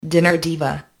Dinner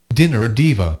Diva. Dinner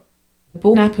Diva.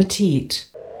 Bon appetit.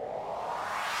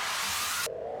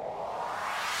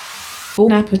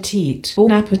 Bon appetit.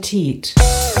 Bon appetit.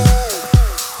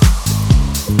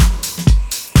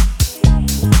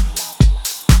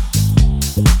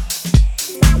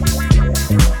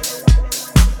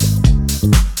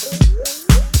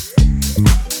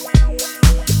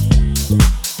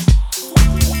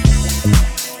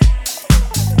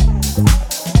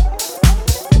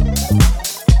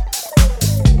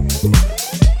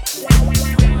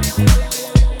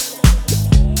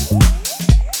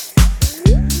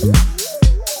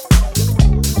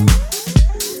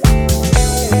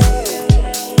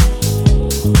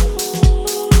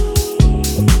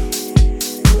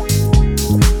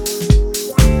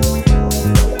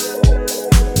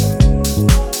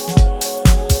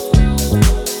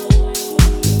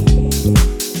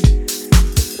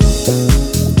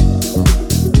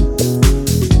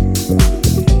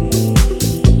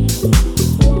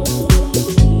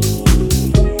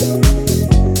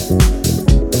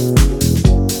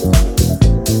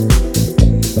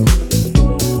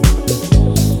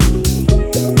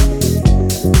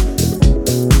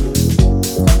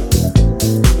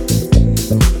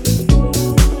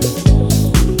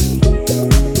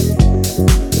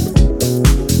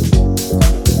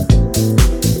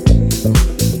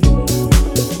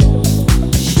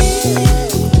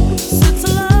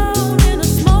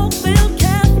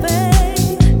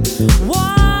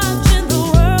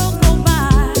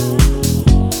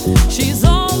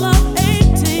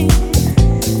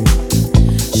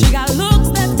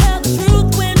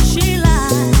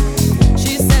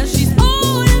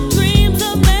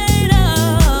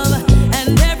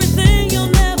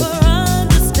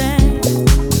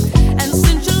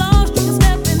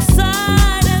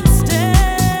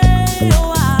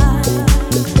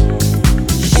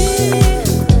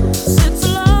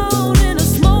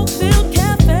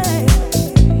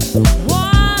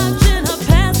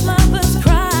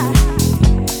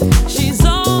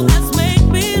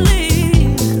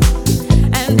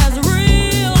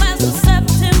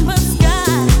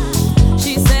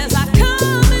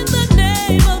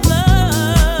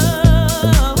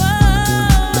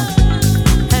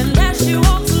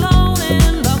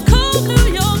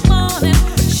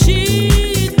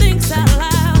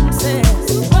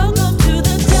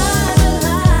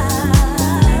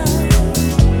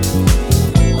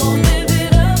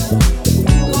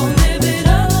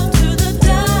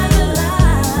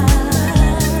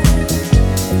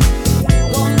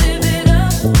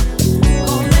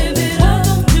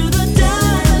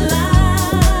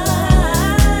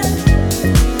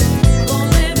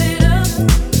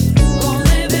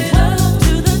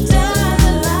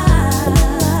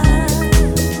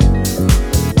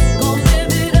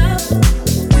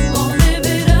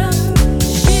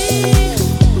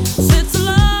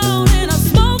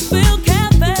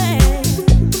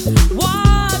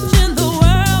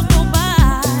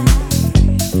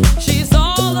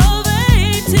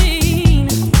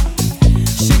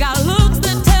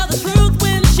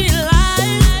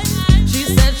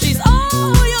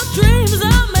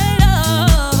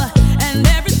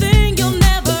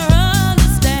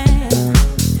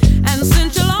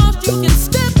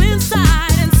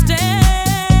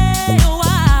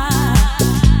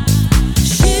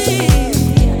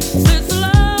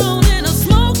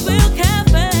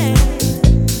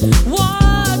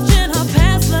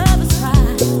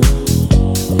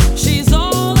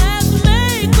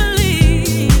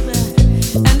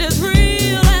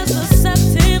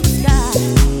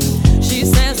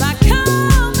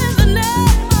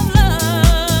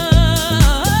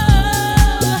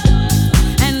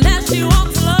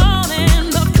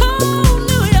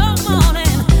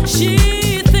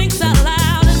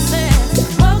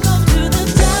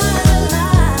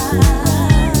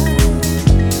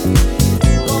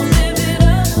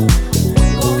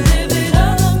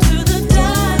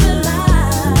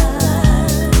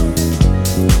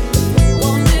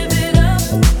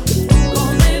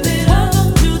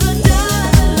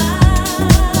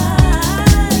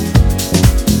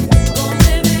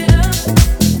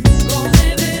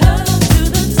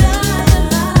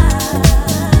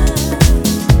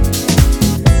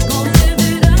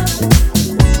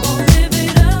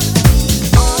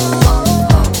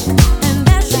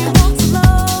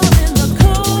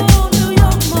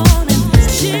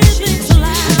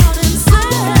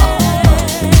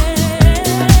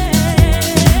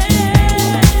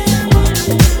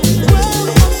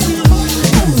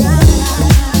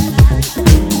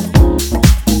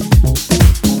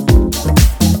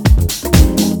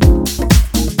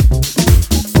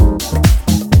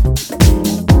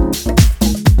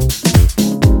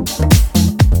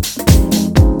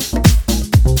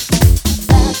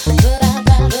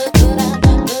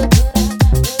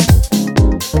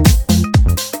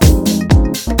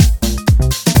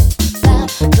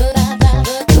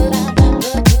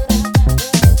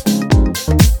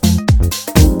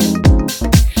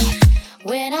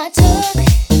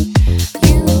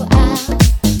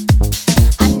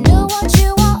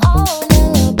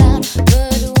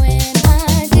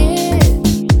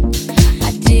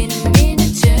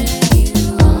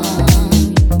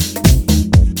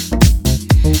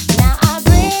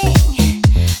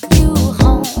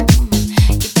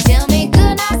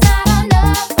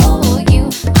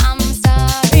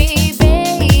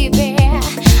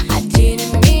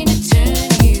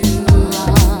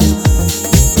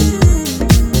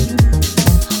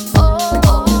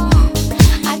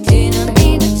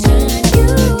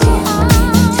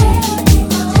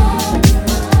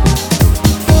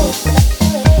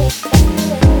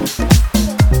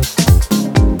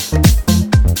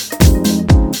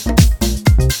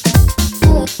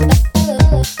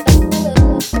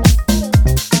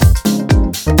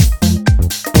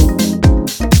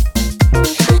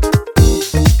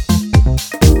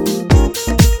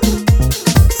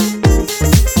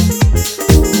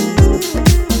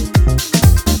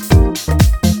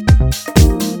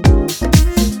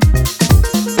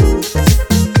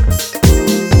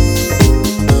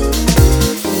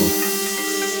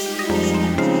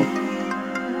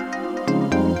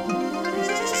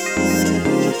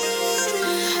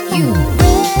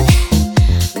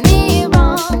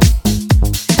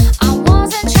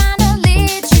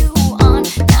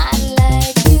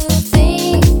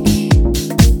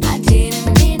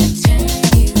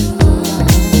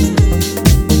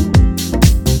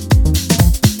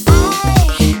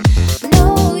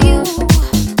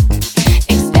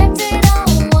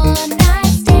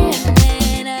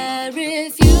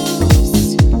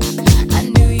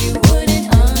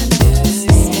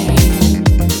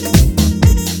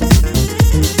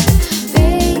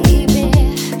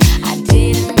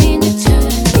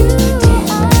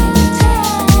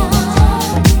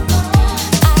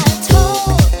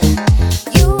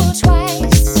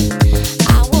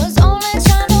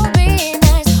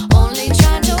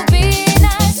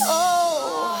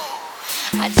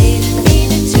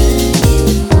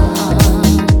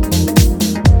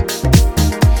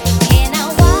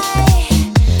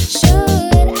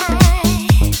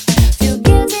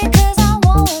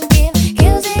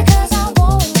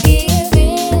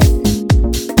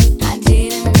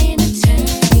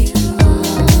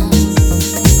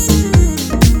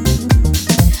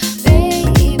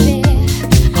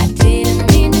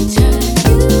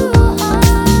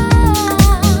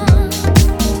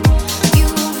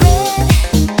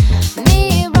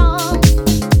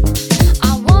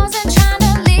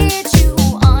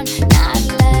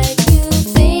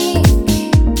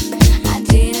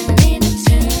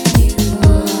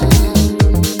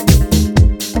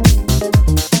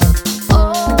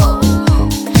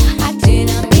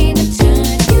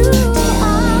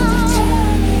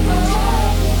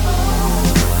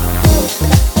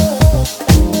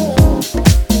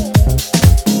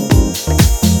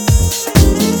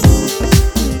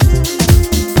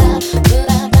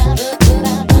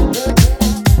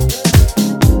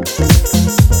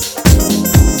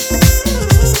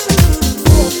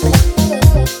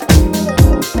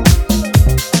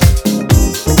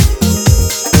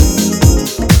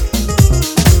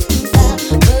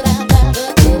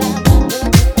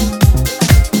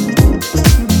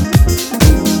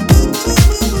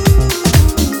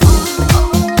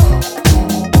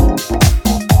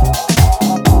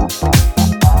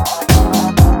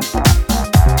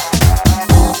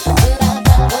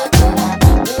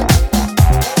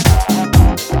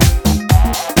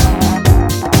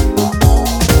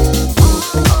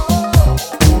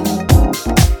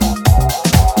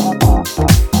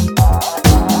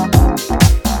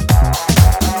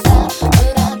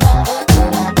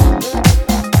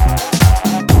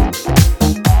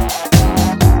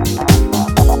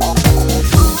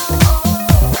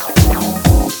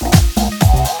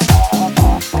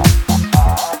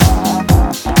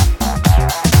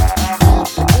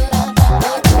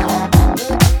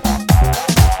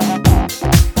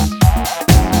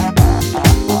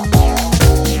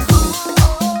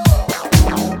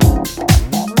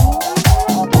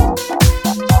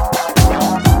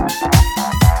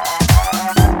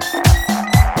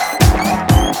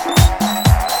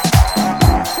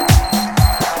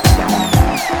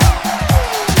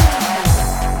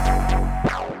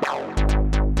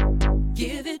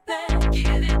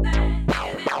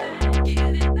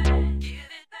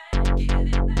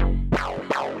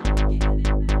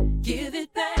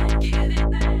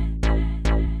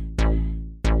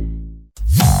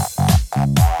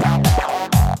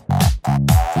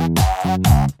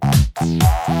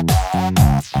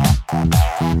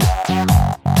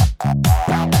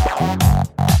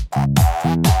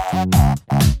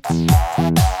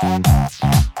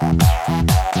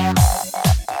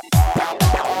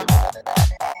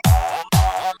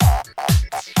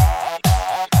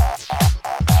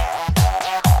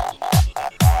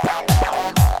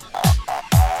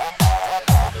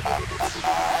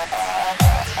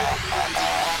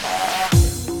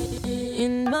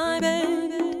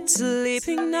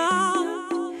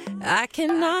 I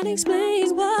cannot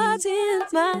explain what's in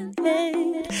my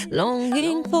head,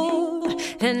 longing for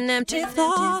an empty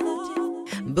thought,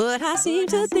 but I seem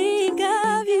to think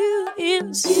of you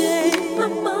instead. My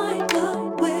mind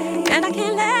away, and I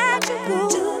can't let you go.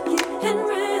 Took you and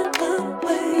ran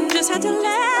away. Just had to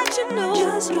let you know.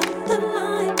 Just dropped the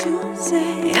line to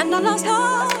say, and I lost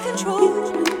all control.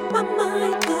 You blew my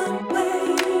mind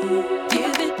away.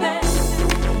 Give it back.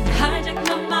 Hijack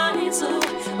my mind, so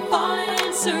I'm falling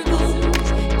in circles.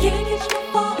 Can't get you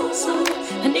fall, so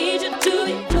I need you to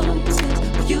be close.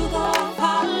 You go off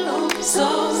hollow, so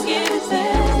give it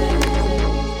back.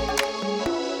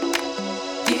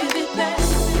 Give it back.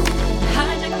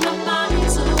 Hijack my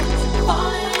mind, so I'm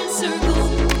falling in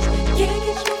circles. Can't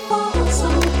get you fall, so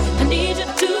I need you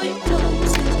to be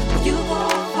close. You go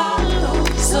off hollow,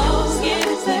 so give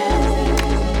it back.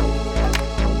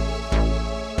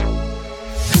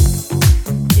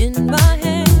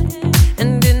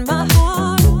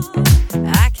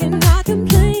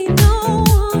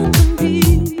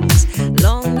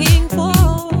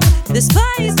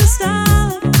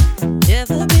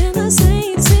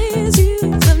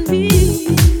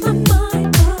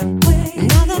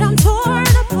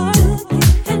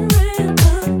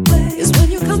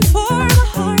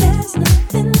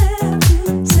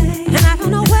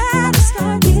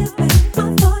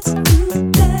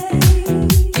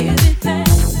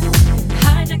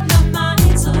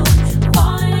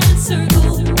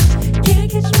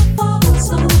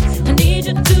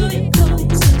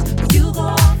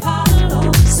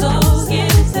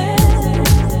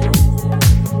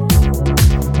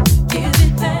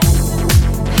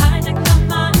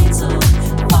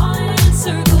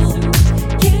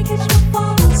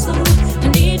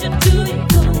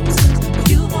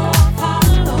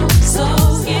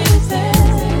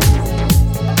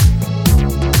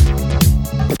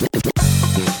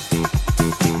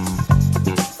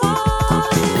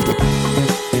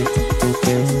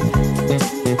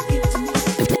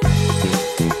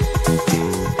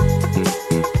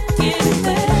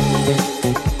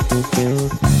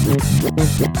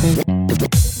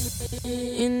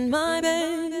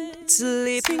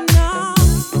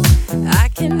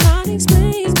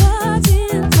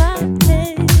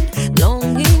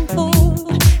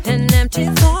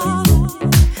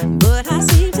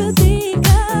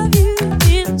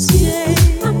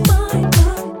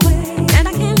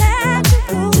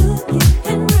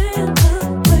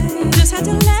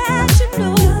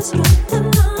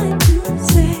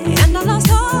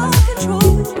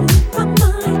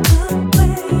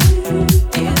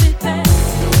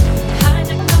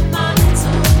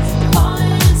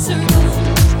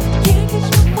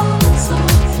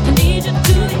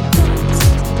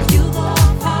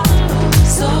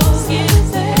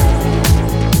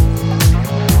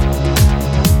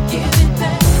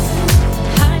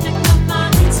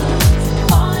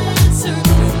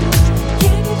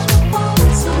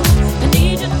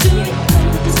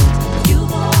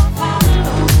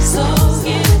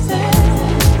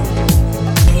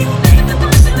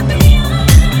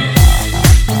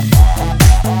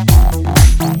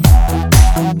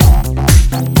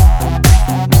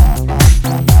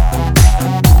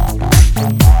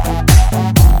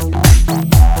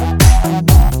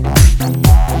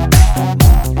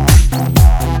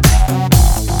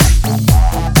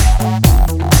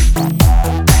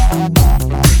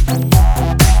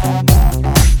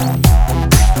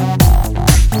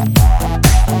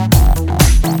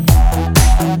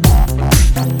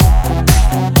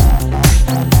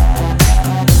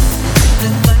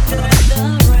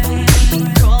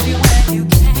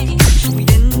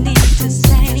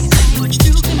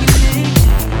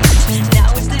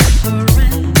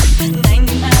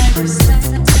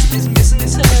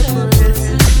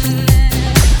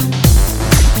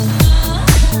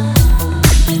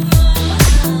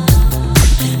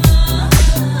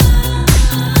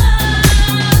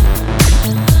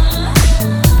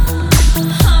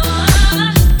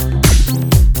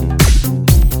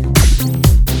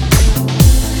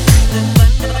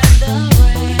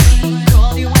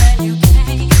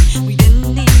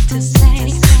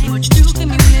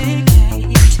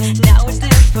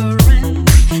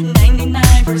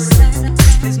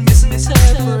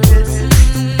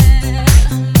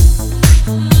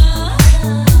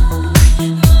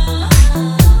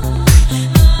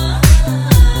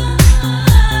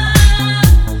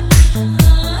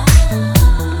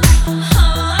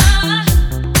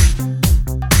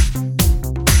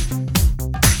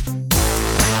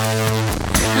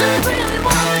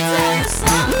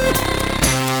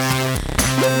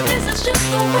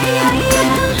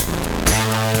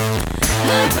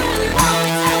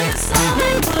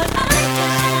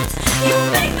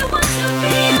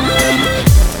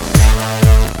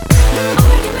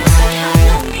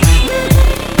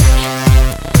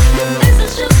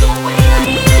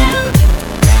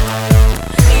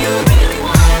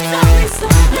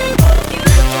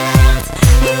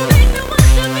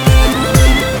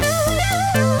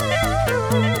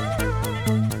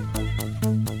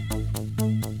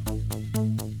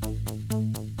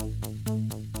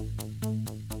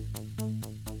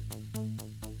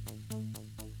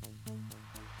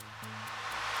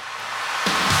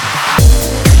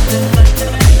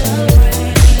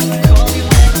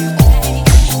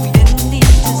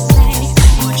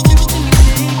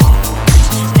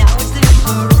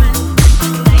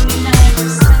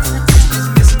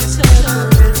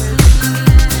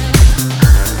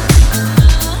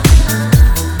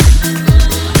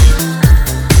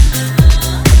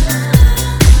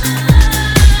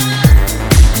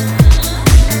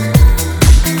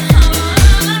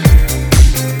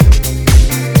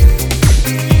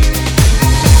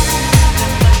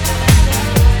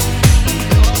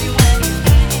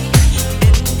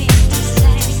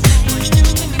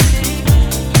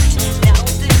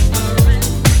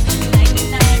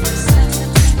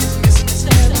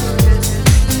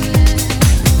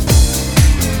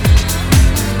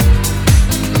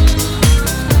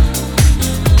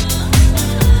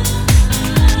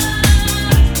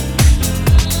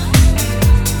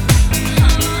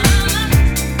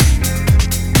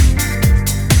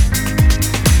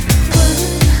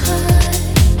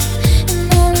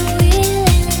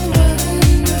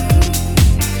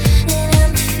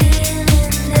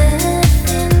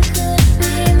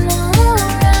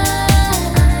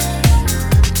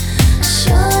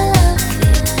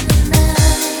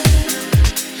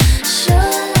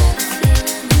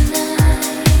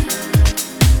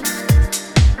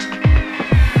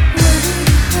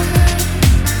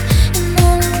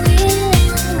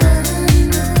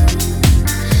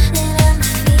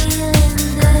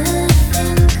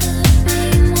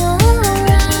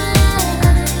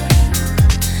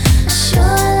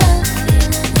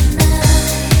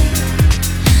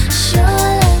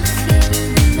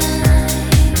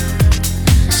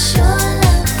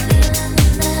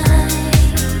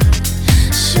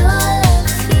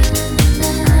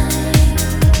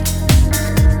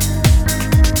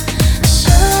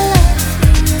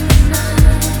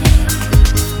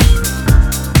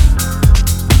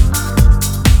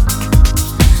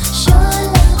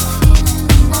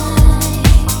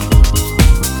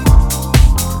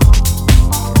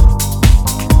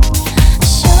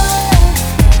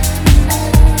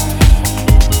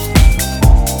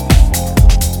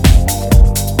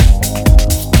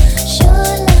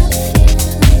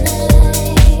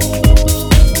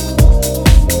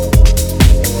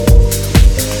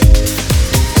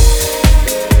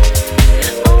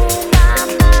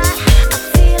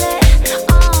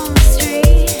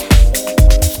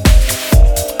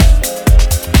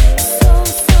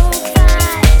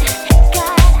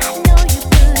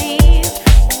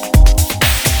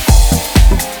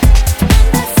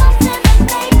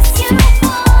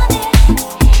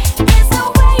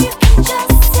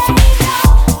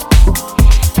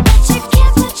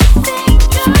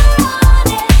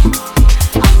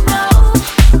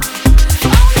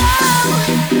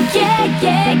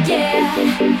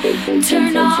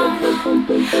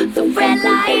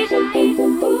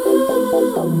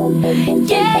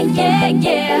 Yeah, yeah,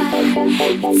 yeah,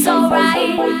 it's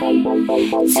alright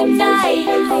tonight.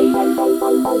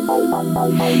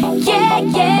 Yeah,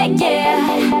 yeah, yeah,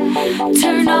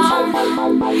 turn on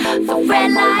the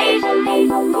red light.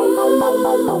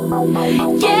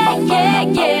 Yeah, yeah,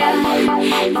 yeah,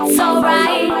 it's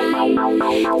alright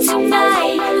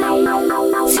tonight.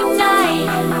 Tonight,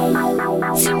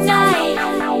 tonight,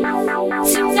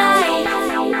 tonight,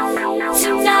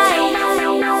 tonight,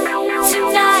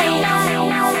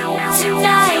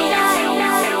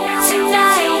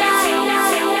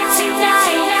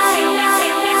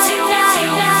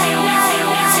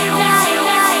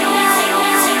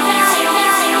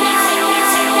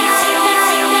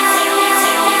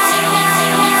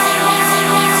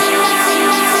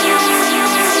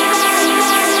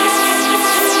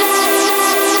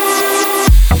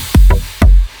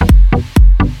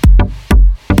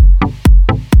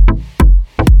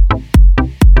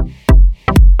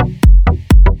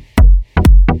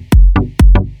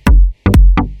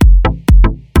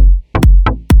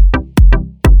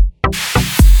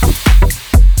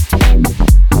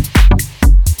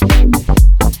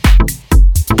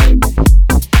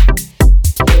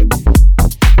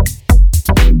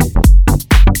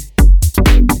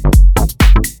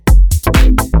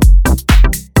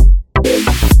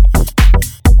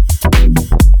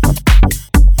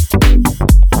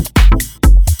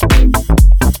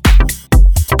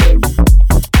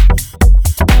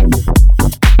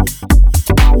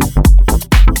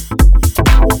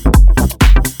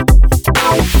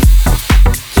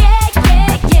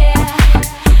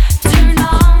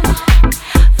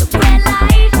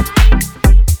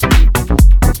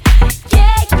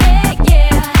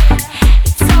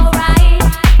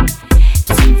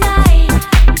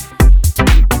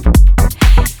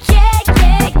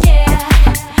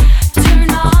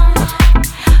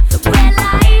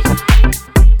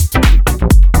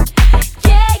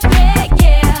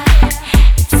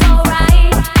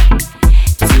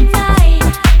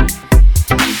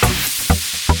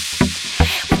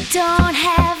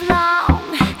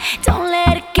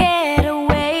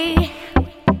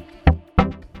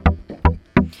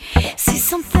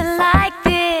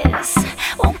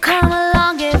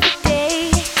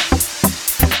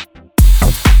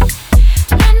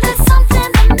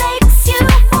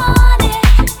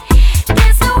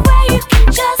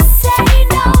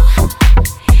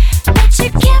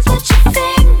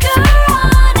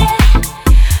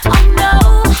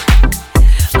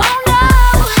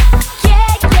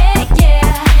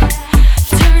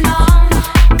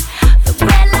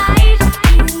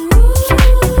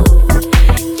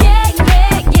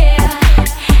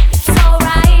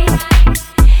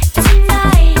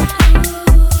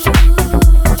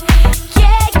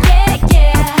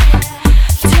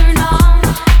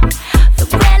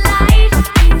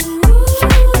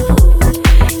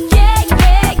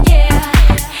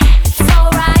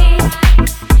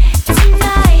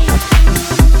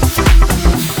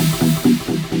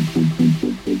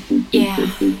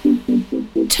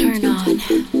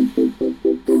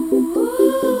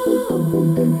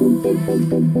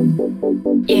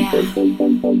 Yeah,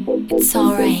 it's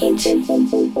alright.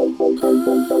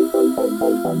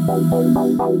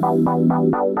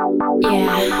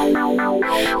 Yeah,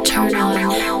 turn on.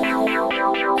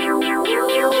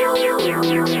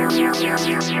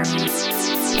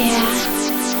 Yeah,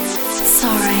 it's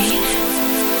alright.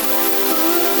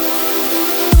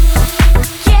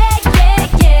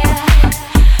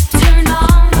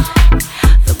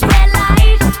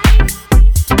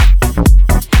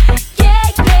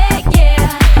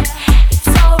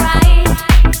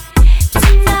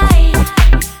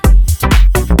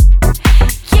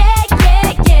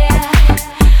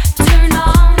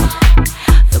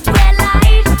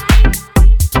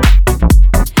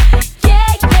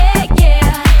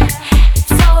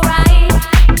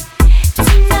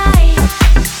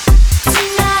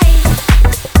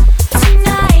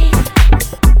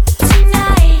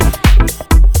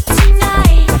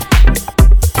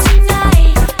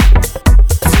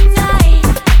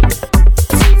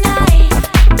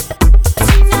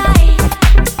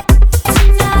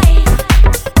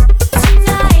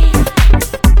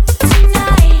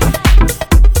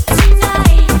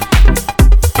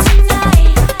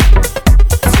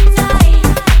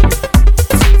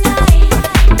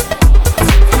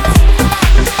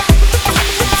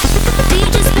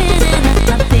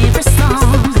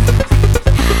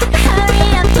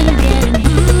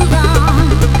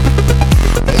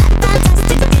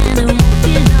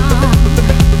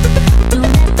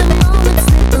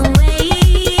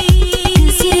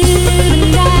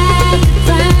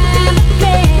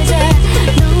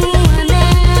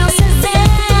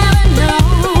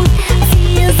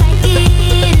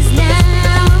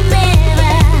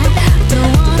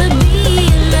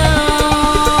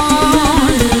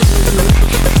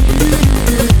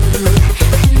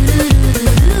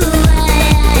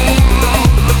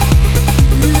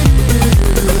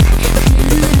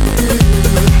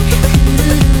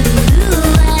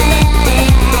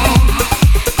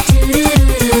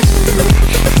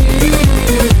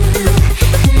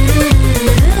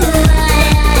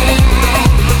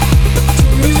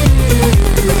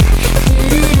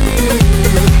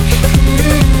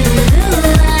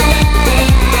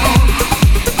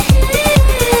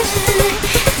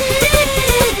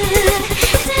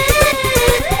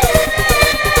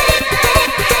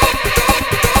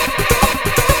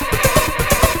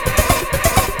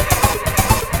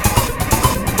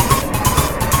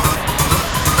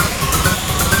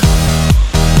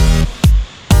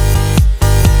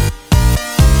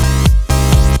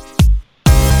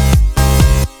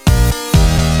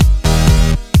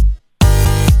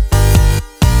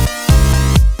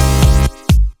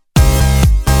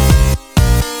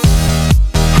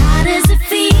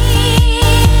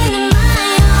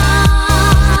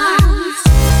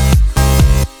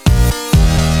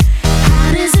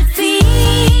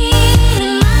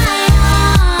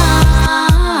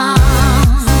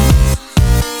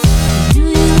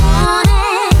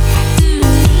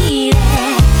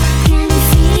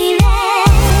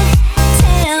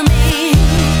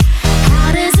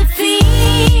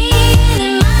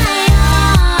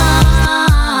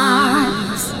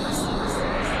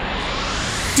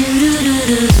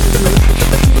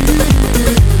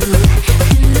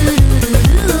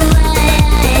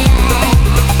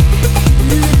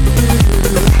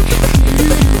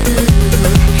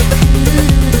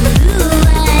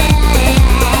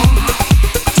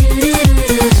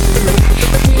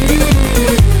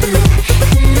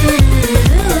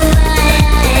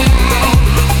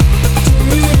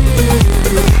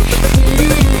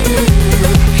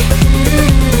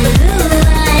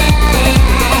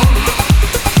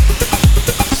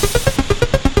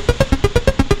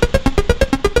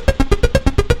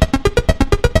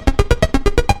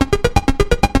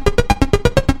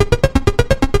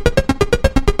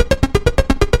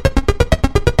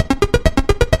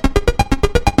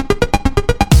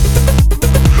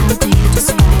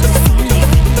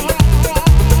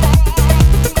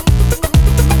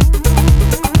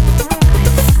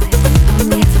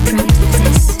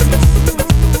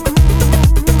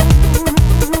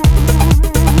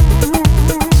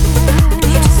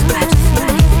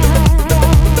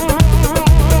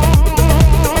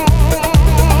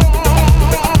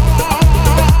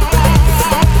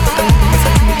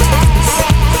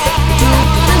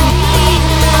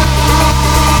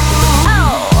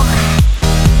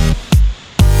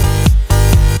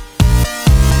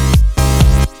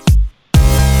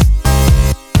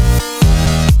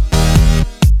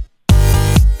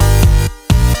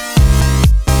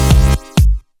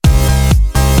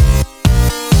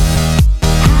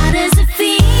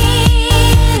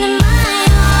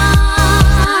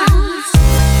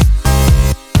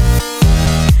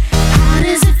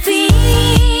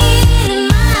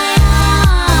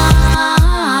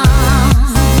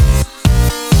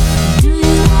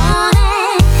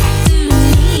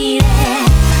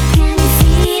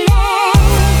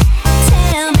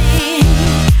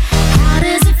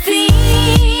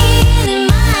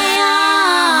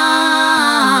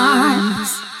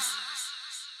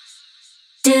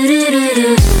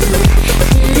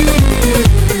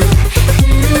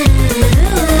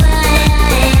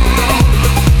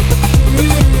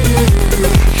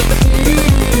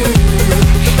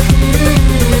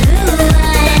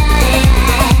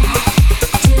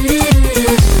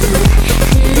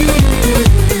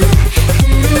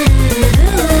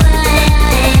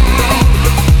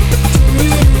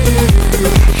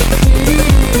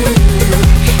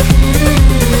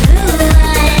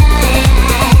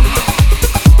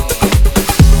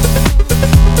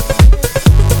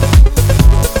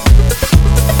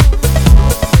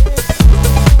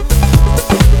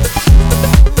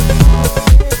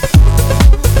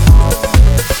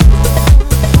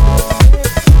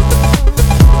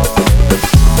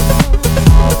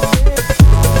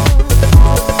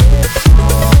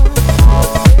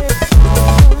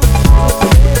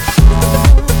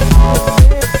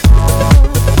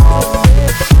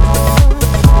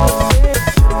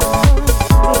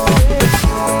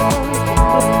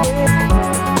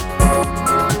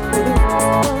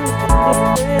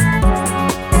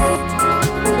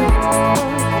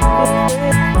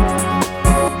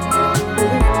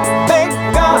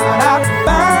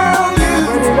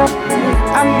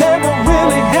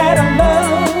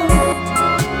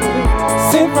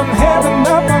 heaven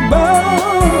up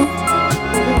above.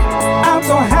 I'm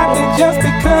so happy just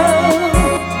because.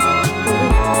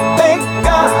 Thank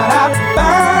God I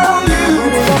found you.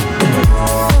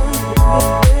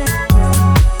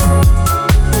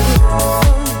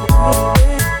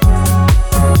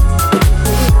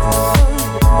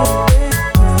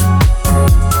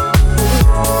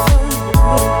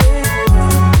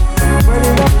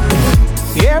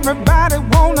 Everybody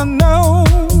wanna know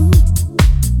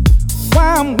why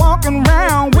I'm walking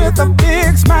around with a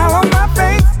big smile on my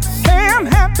face. Hey, I'm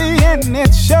happy and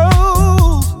it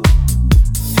shows.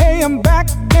 Hey, I'm back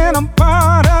and I'm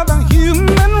part of the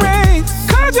human race.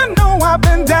 'Cause you know I've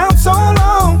been down so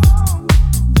long.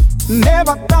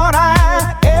 Never thought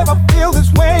I'd ever feel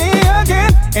this way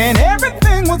again. And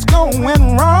everything was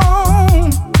going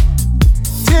wrong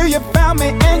till you found me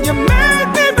and you made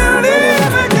me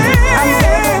believe again. I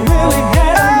never really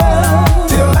had a love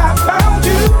till I found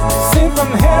you, sent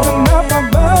from heaven up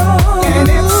above. And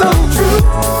it's so true,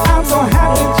 I'm so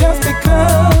happy just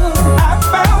because I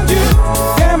found you.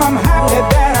 Damn, I'm happy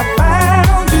that I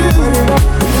found you.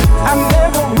 I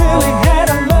never really had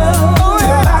a love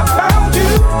till I found you,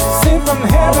 sent from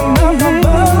heaven up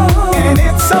above. And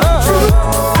it's so true,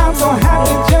 I'm so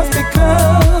happy just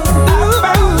because I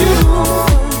found you.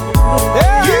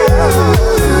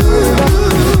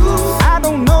 I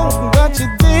don't know what you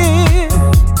did,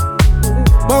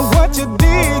 but what you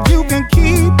did, you can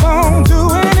keep on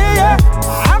doing it. Yeah.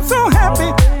 I'm so happy,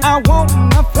 I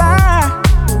wanna fly,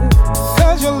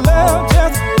 'cause your love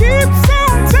just keeps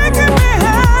on taking me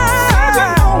high. You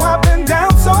know I've been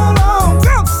down so long,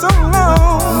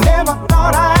 never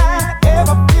thought I'd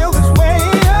ever feel this way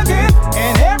again.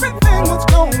 And everything was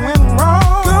going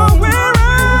wrong,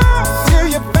 till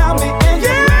you found me and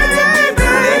you made me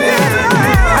believe.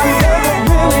 I never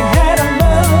really had a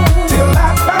love till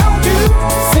I found you,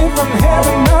 sent from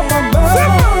heaven up above.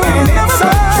 And it's so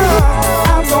true,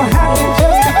 I'm so happy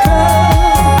just because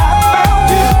I found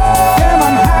you. Damn,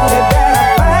 I'm happy that I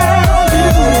found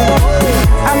you.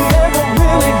 I never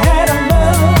really had a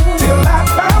love till I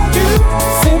found you,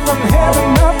 sent from heaven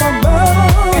up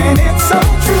above. And it's so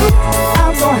true,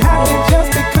 I'm so happy just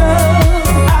because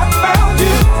I found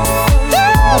you.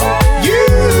 You.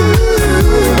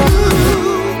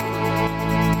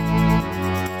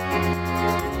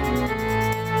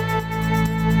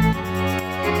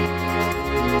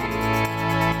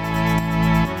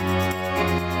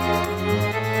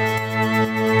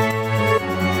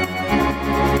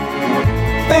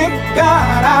 Thank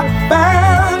God I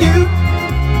found you.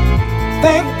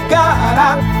 Thank God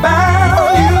I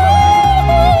found you.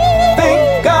 Thank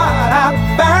God I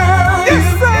found you.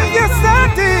 Yes, I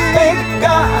did. Thank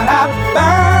God I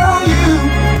found you.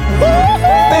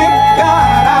 Thank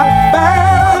God I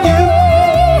found you.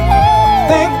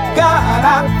 Thank God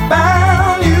I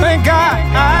found you.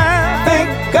 Thank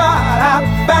God I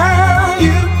found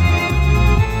you.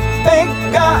 Thank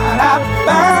God I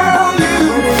found you.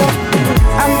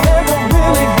 I never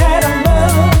really had a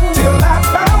love till I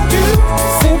found you,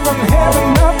 sent from heaven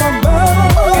up above.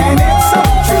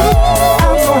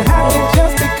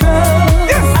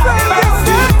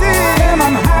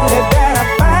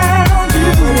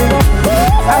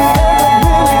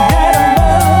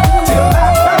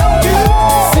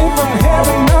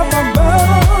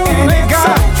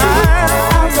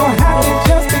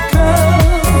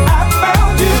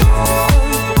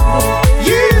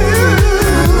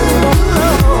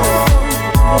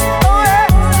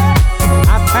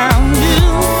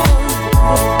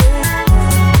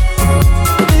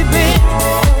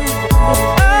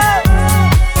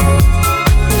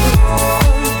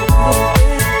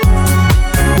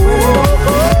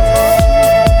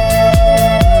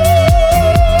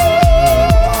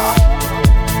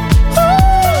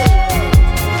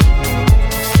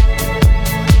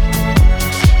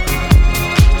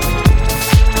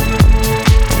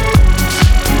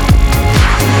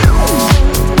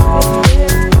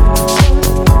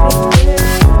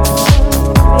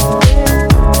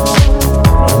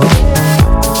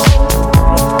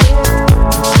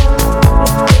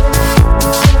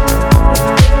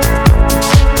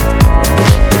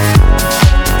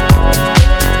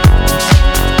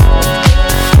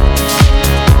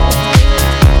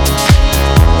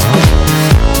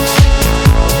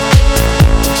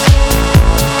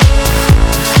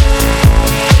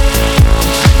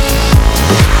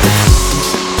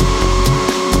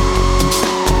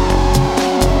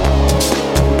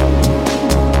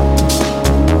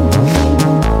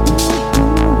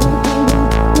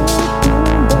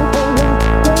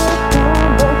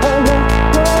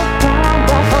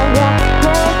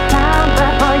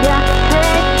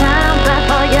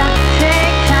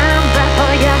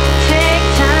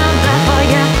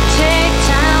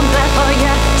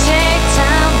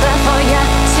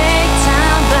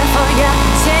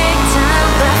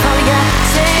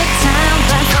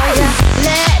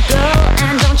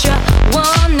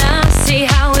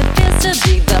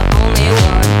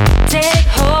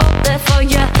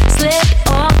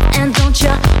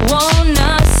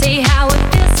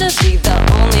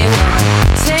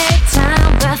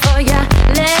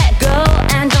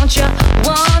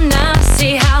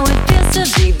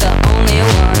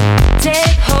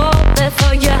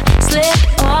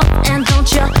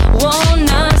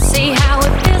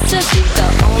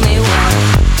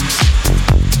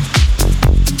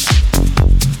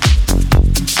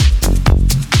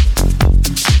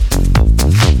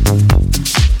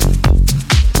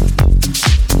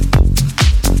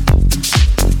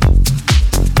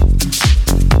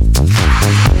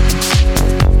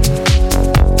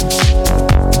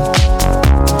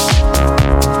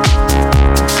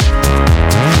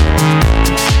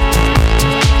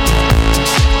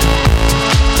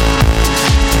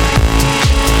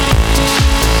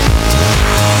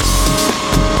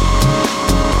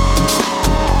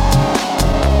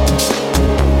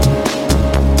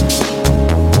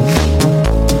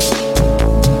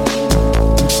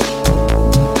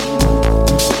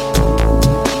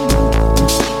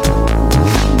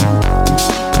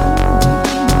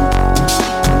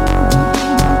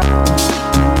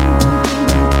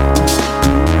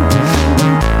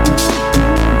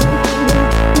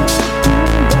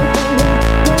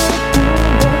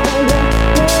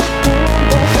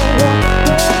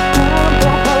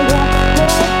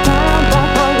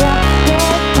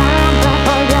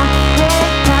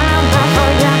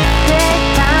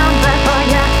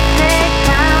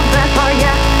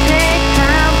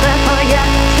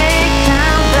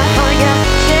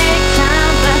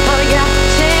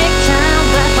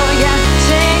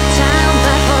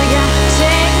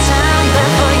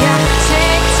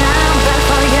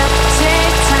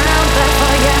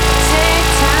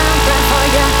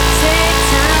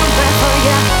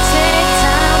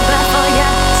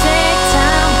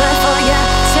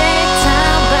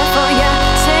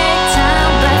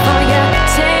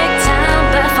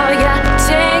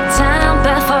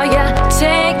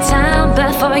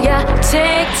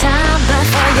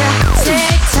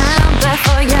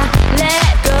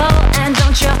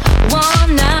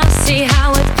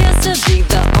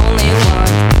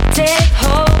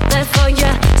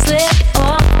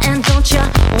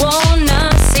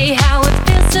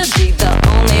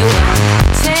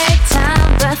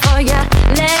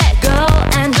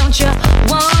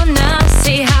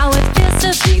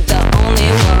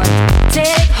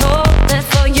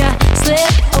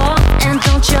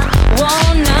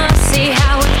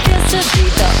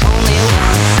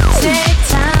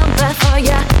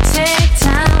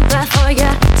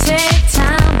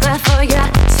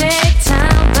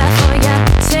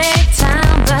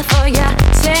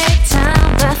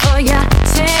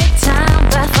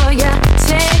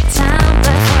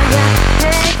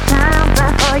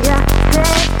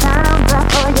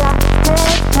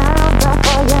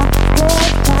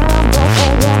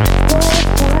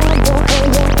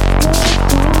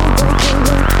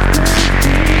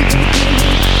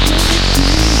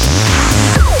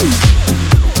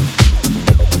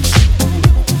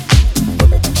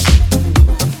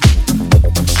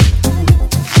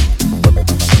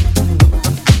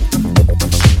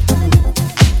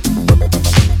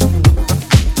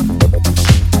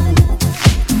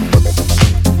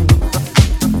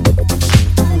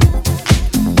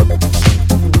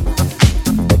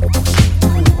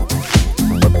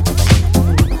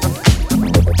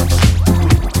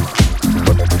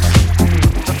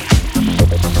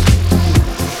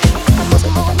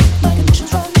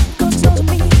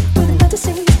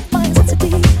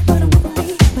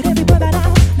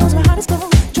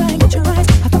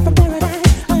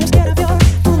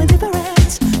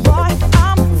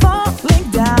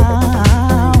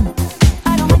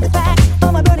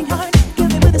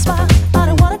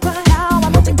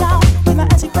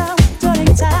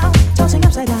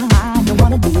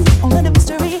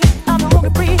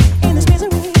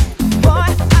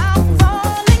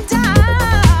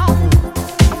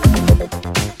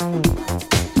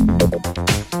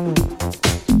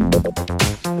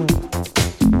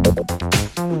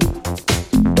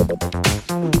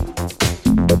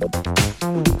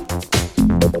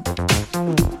 I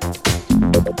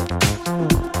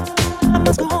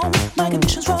must go home, my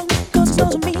condition's wrong, 'cause it's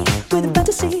knows of me with a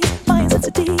fantasy, my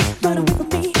intensity, run away from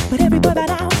me. But every boy by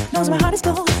now knows my heart is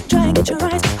cold. Try and get your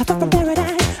eyes, I fall from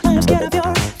paradise. I am scared of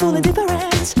your full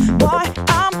indifference. Boy,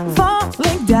 I'm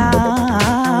falling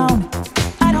down.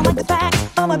 I don't like the fact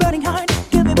of my burning heart.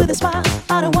 Kill me with a smile,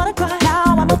 I don't wanna cry. Now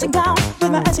I'm melting down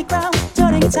with my acid crown,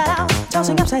 turning inside out,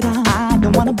 tossing upside down. I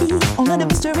don't wanna be only the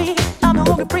mystery. I'm no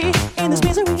longer free in this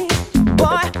misery.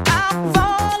 Boy, I'm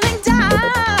falling down.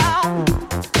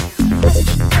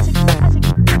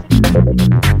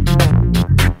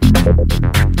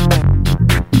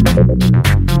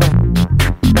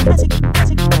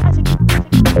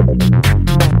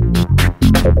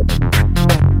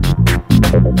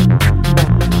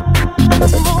 I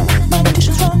must go home, my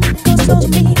condition's wrong, 'cause it's knows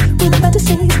of me with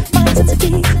fantasies, my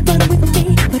intensity, run away from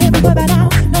me. But every boy by now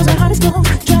knows my heart is cold.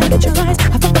 Try to get your eyes,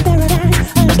 I fall from paradise.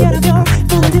 I am scared of your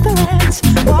full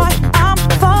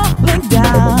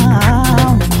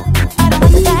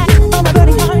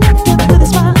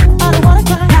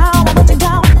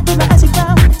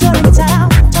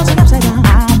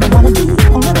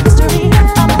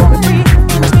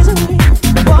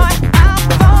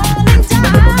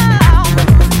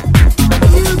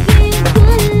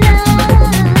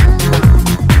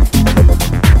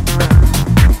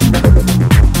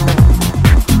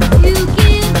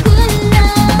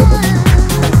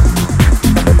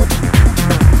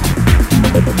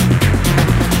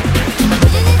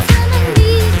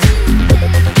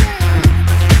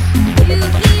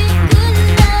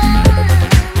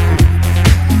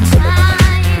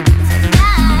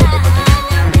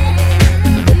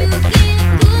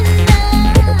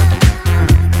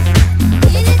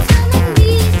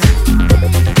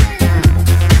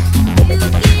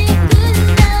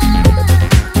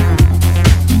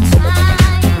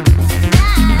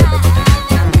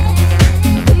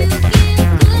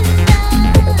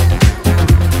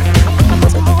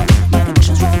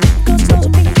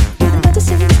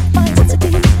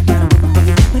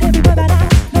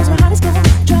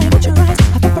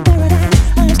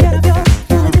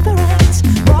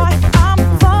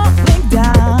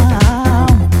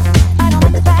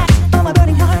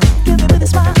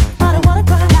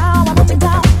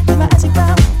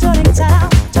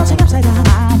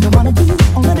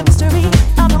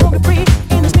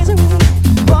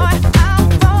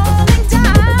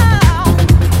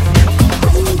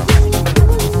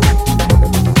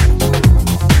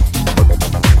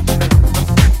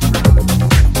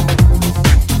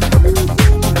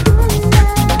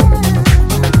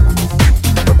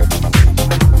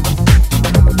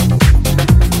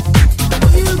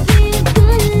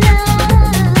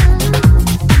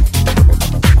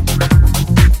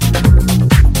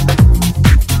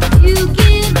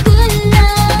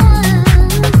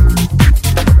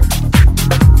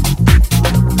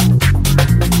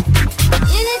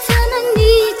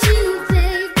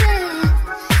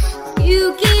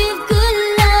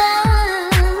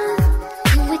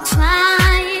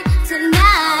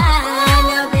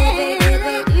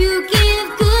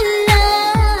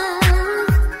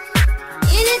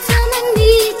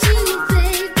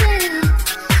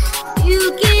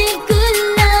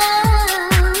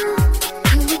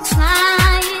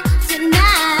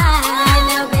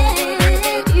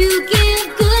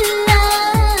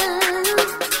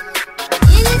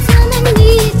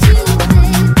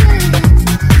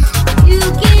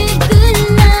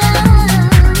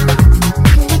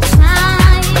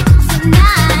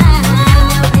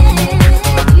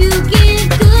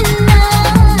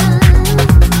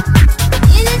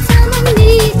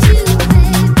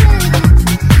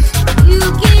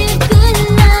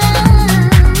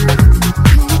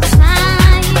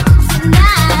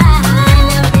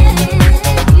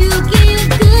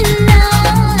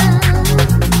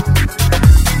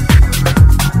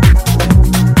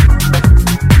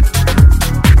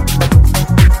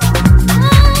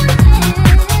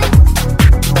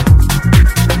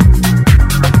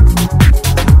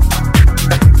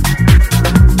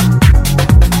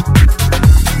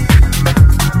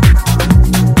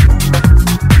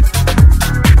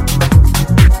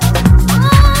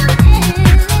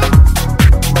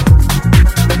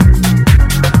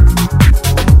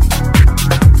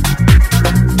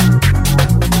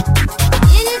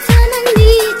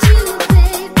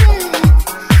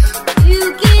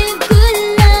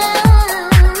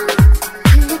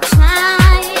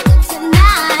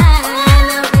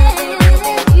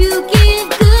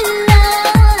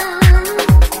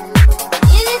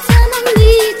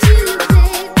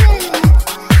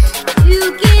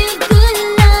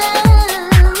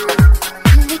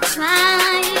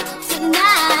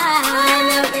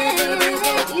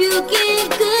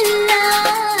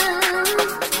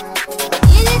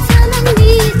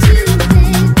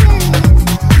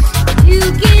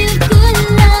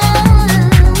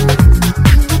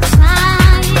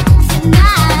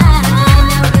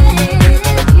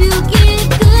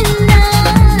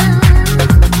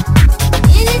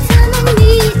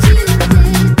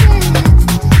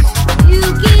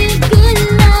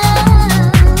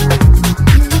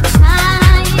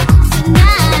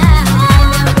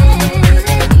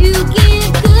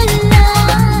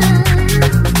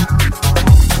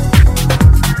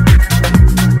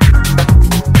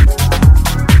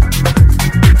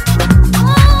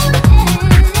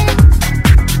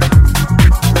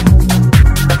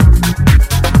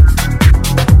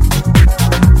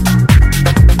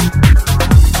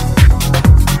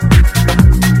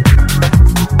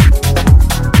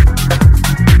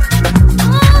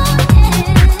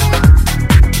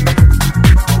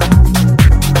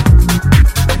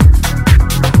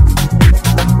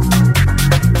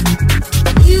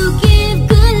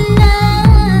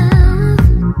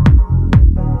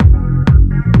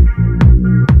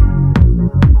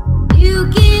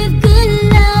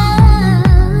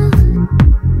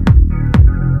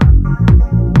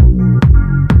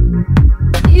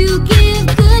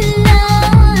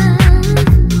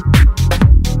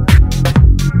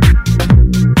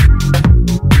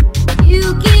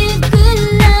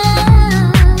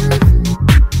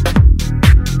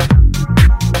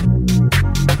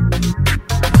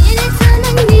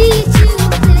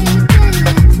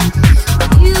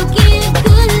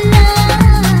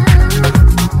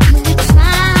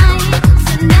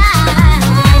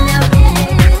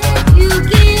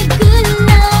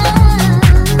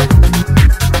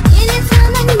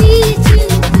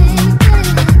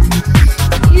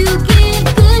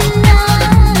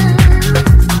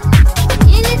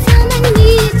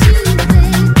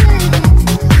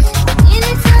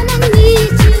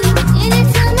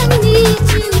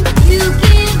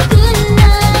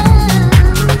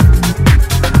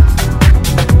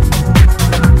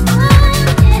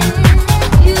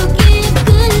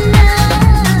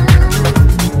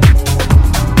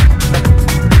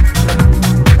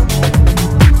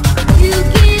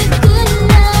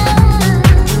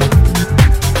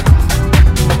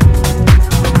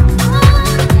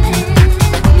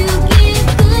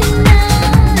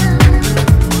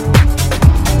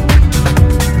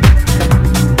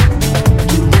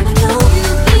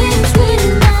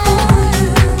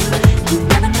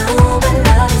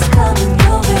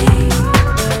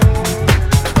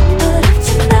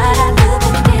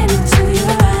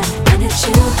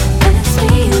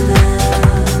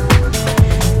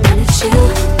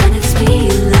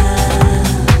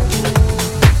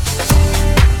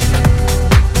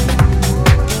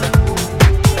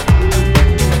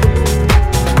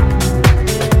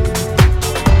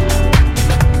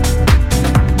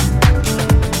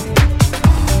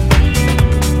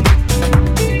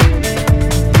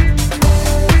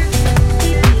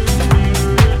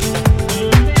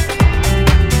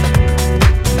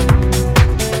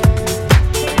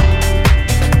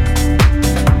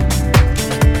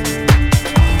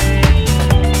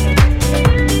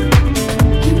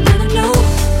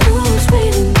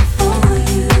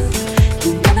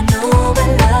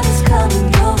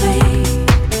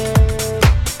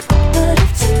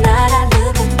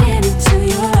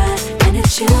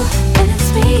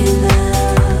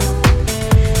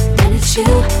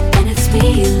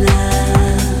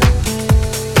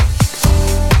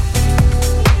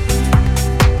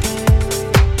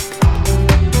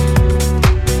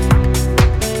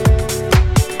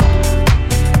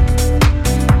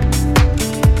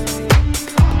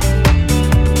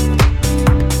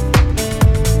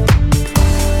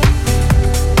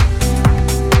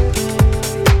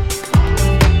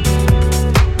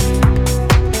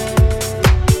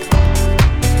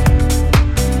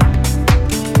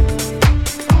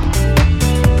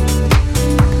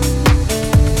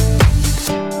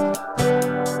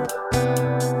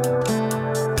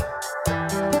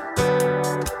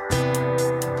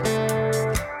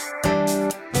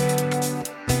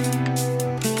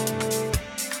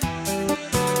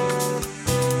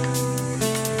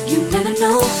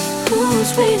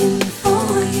who's waiting for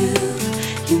you.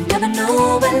 You never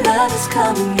know when love is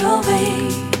coming your way.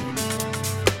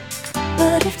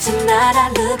 But if tonight I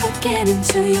look again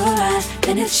into your eyes,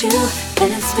 then it's you,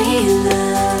 then it's me,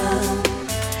 love.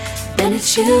 Then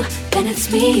it's you, then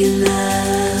it's me,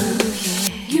 love.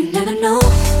 You never know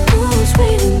who's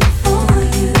waiting for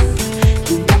you.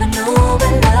 You never know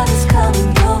when love is coming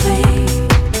your way.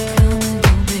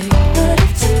 But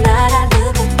if tonight I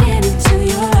look again into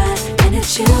your eyes, then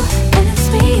it's you, then it's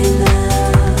me,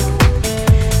 love.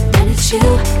 Then it's you,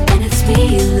 then it's me,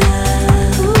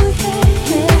 love. Ooh, yeah.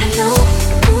 You never know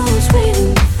who's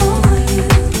waiting for you.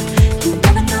 You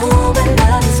never know when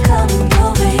love is coming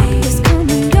your way. It's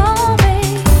coming your way.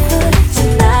 But if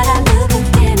tonight I look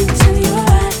again into your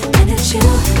eyes, then it's you,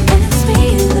 then it's me,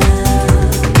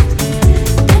 love.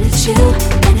 Then it's you,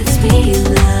 then it's me,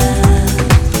 love.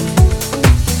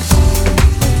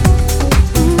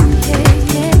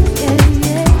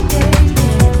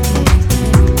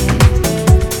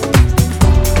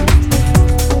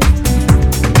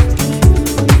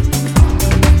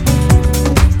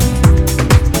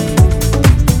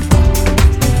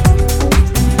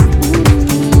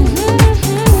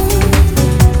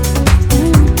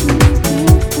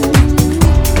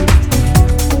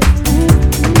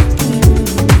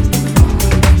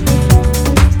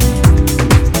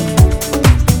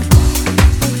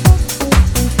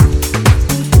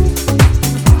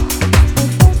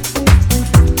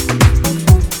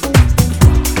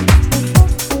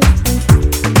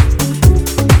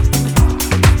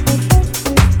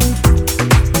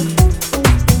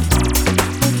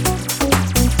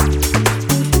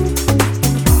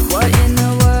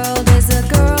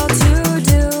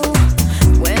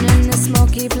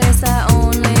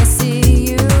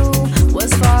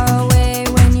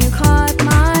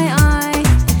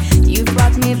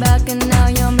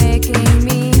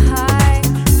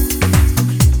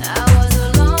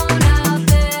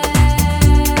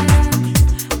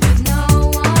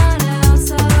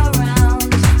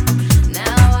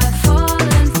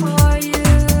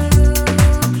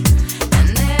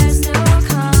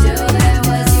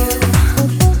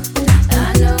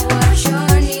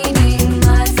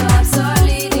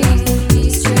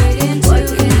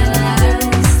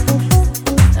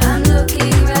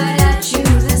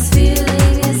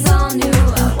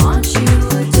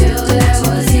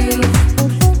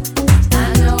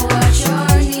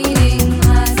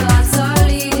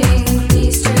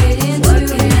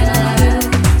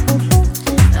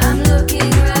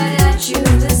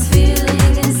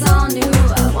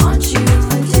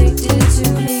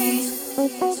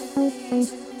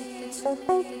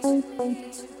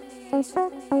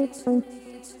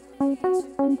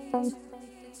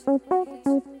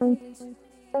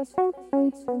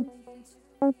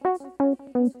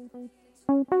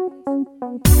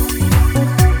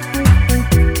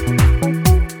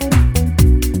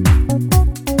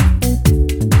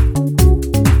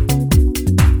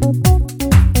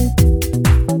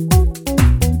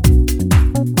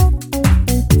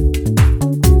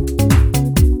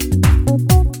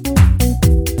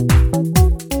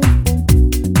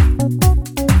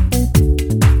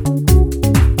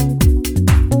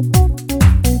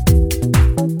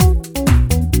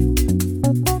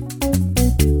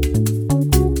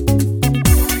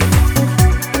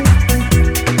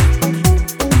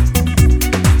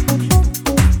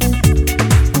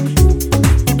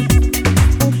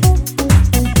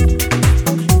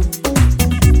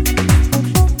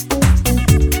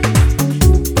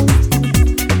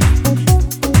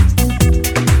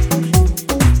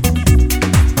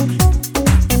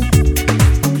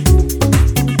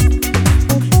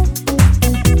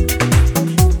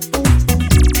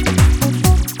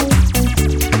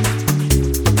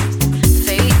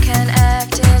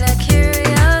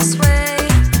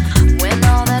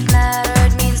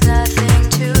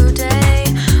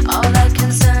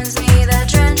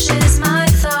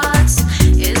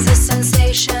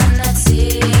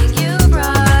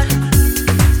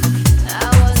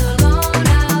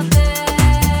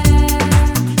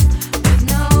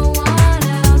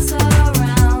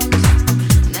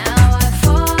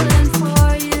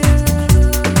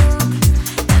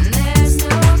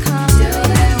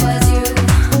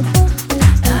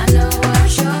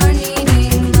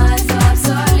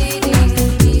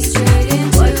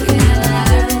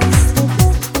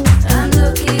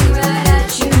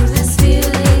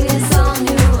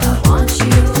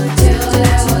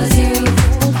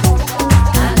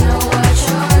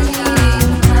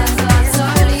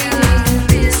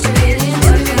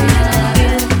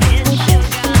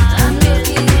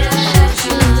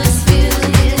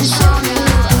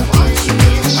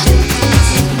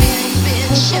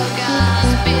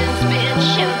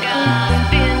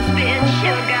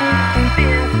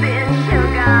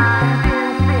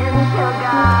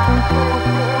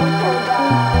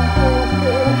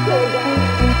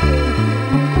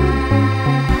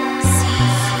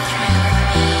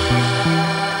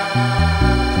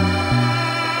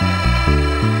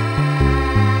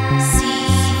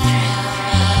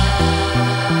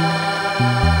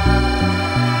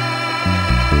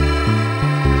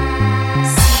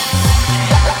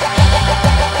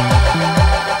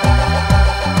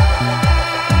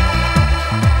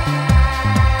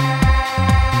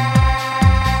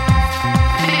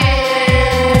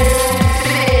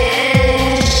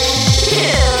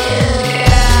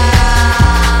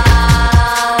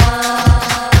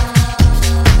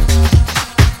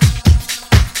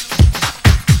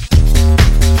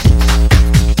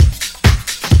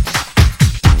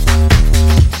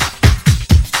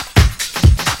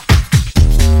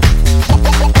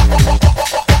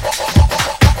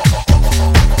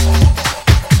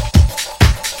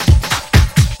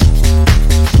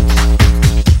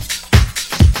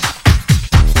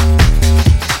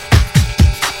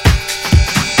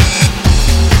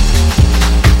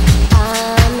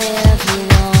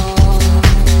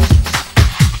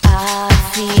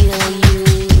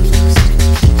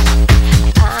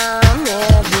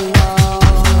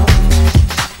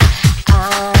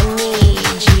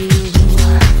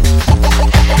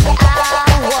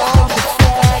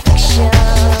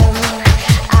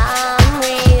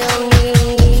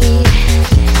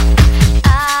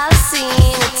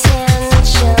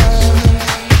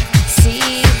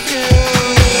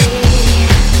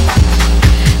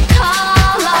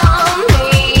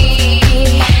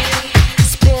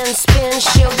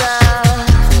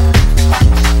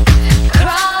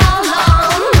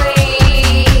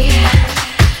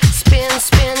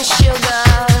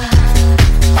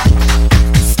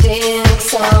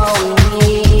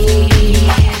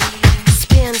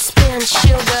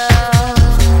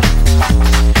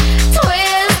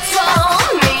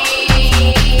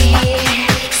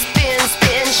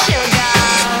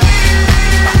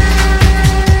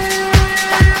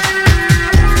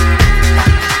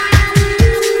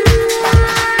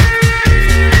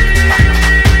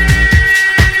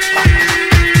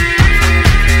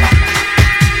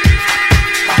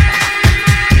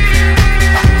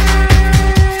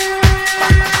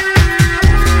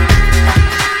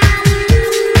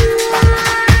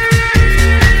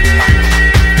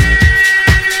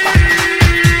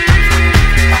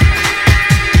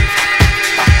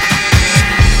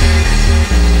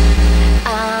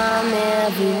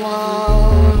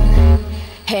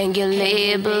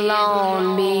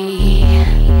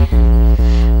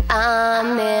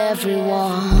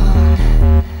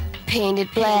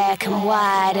 painted black and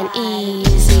white and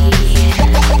easy.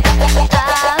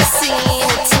 I've seen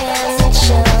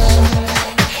attention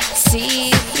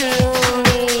see through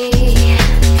me.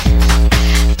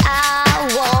 I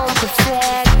want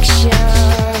perfection.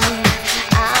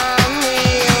 I'm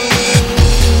really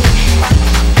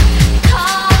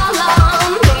call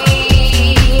on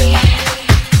me.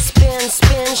 Spin,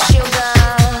 spin, sugar.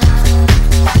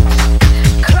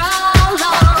 Crawl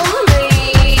on me.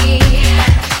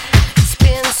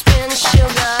 Spin, spin,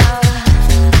 sugar.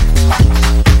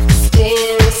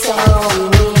 Stings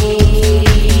on me.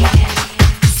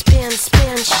 Spin,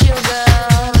 spin, sugar.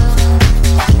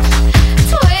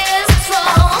 Twist for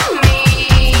me.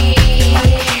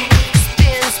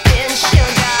 Spin, spin,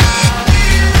 sugar.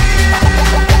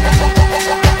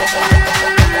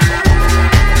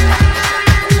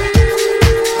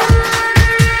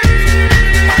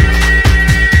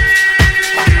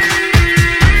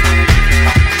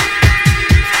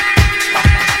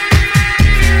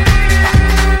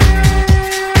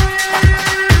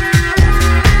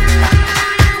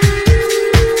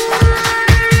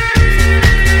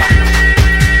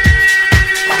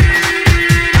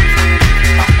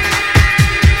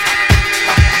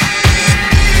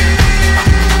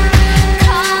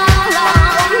 Call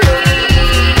on me.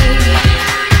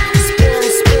 Spin,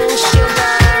 spin, sugar.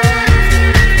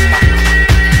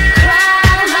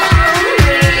 Crawl on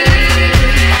me.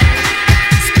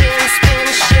 Spin, spin,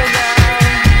 sugar.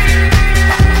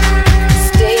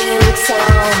 Stings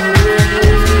on me.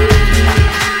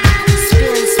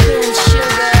 Spin, spin,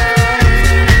 sugar.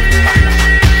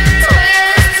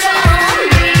 Twist on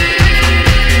me.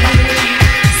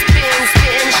 Spin,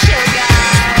 spin, sugar.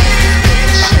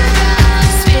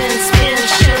 Spin, spin,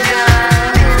 sugar.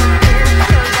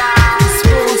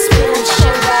 Spin, spin, sugar.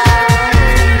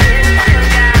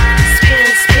 Spin,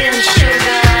 spin,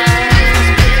 sugar.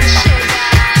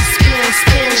 Spin,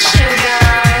 spin, sugar.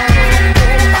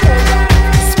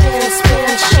 Spin, spin,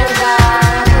 sugar.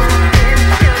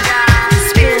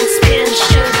 Spin, spin,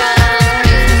 sugar.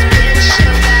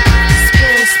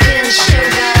 Spin, spin,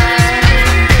 sugar.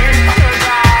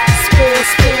 Spin,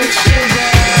 spin, sugar.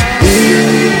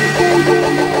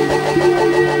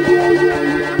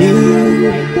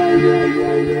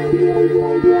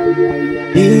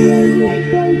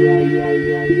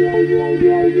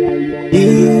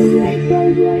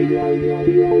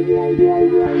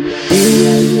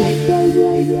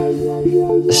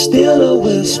 Still a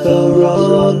whisper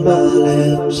on my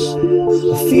lips,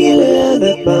 a feeling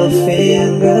at my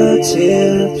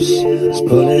fingertips, it's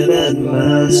pulling at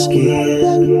my skin.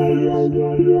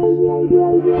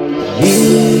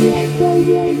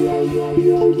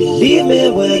 You leave me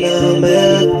when I'm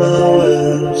at my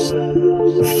worst, a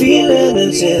feeling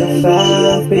as if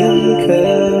I've been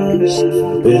cursed,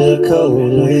 bitter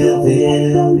cold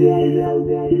within.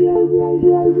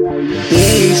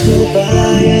 Days go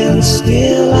by and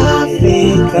still I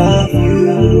think of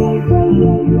you.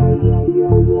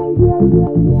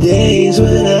 Days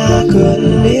when I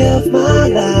couldn't live my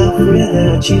life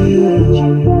without you.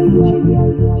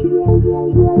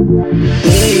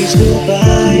 Days go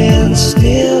by and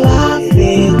still I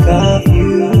think of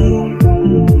you.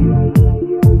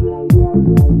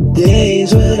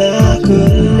 Days when I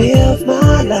couldn't live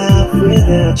my life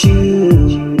without you.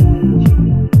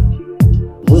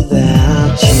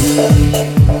 Without you.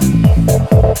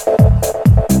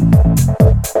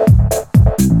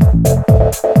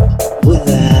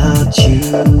 Without you.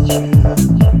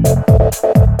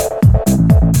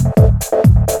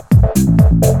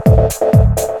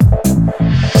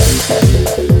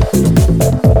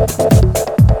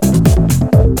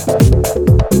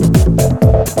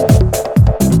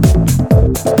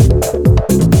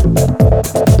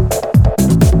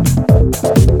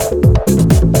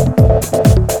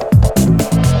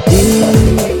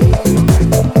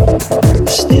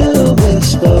 Still a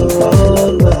whisper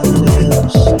on my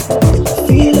lips,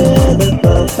 feeling at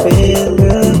my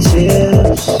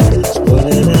fingertips, it's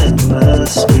pulling at my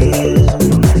skin.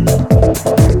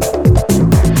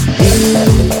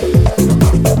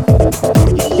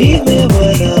 You leave me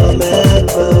when I'm at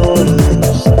my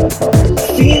worst,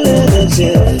 feeling as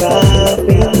if I've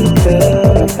been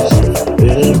cursed,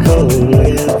 bitter cold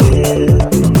within.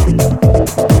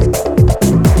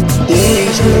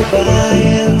 Days go by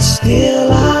and still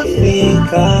I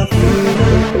think of you.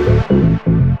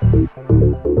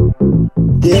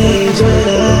 Days when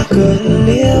I couldn't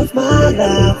live my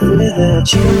life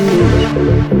without you.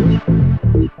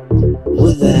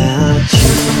 Without you.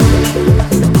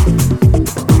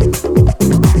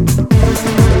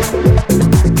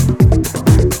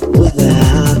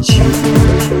 Without you.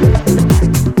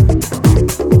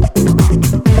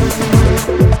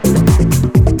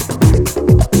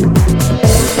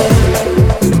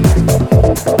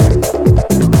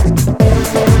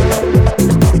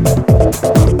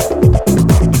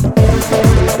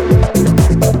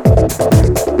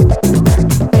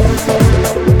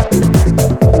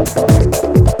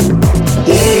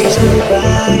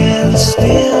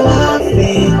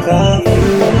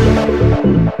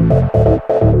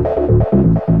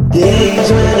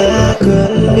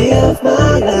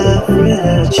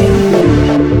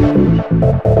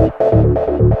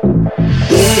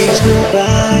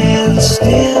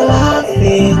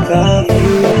 of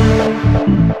you.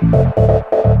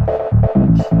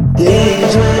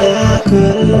 Days when I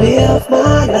couldn't live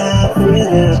my life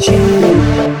without you.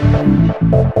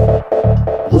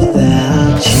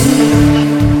 Without you.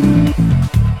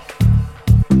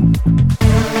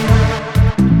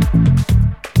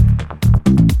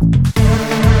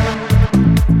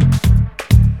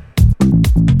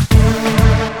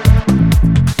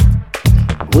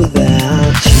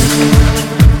 Without you.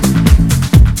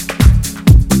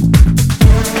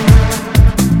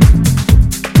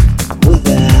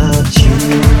 Without you.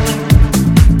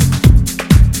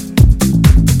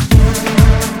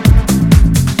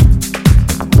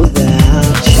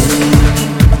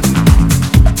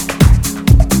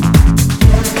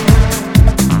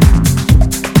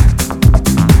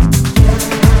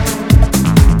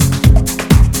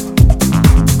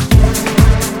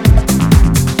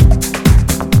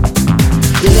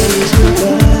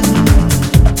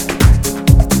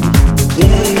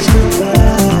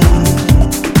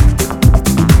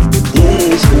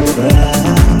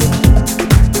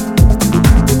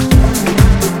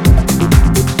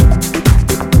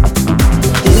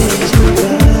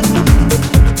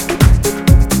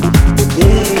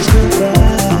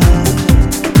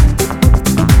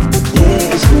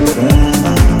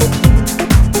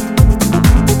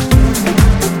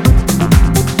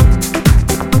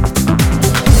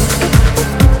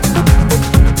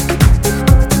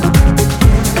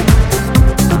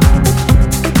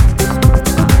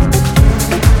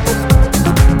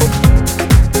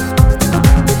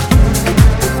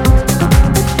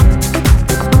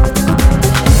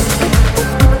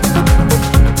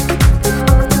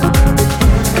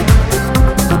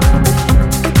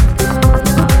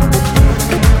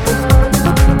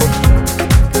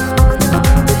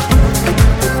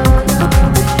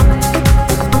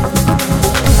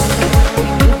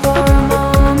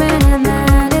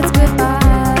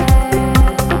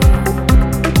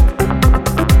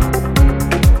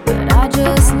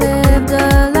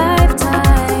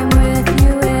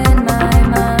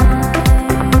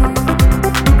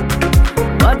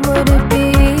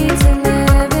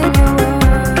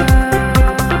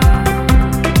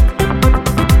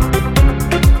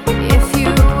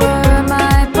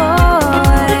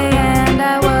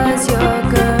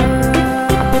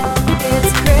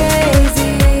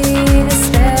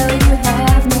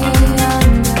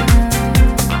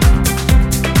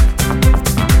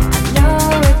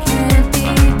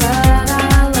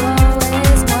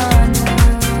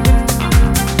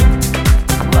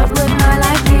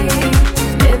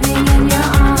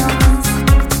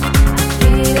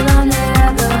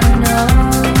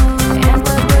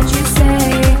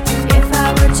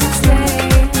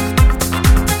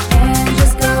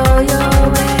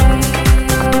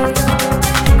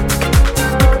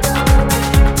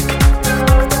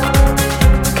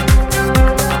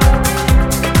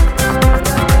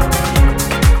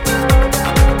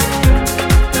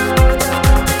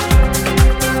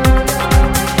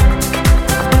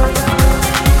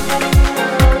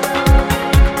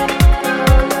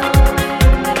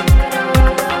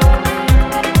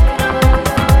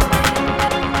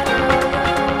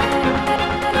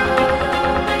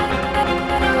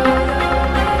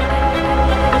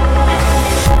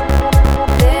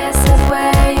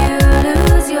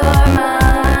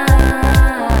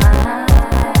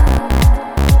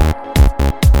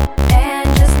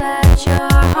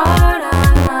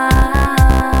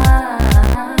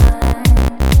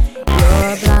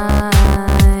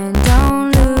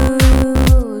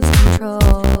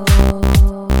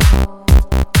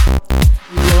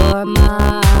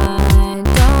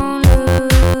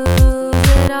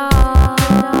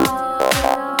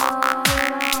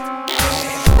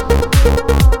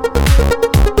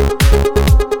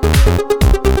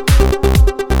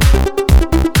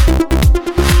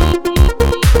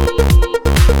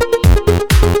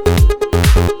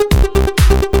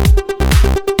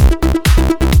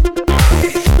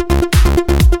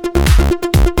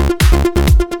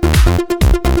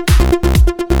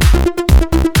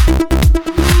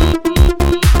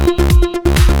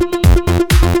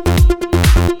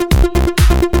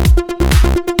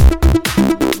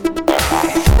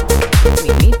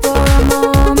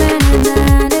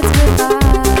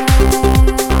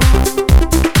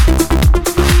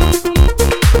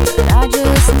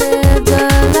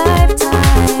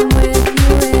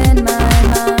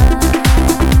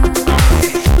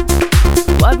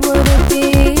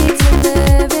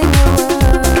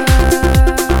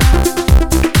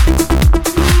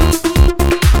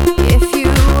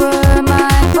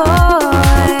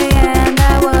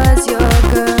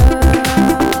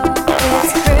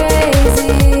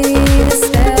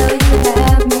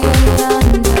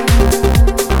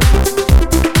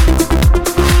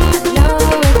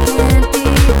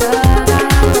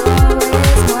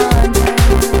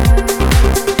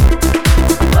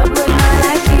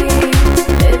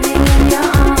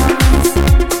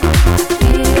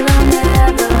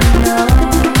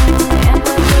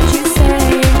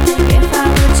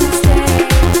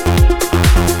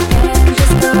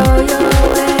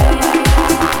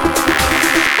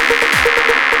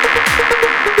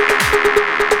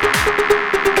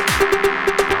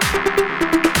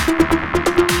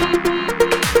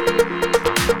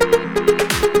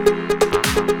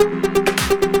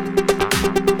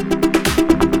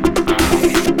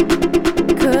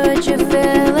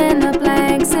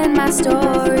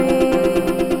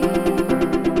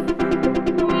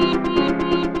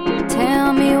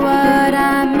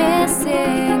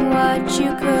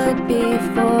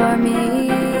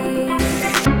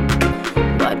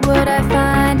 would I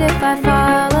find if I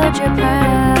followed your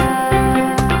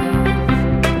path?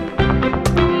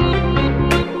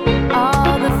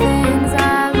 All the things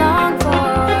I long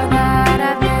for that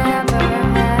I've never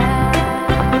had.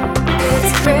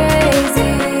 It's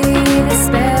crazy the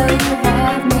spell you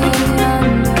have me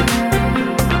under.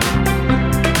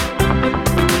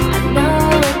 I know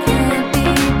it can't be,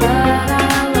 but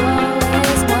I'll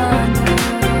always wonder.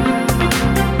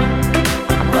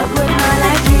 What would my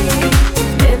life be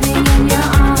living in your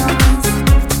arms?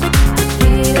 I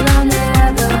feel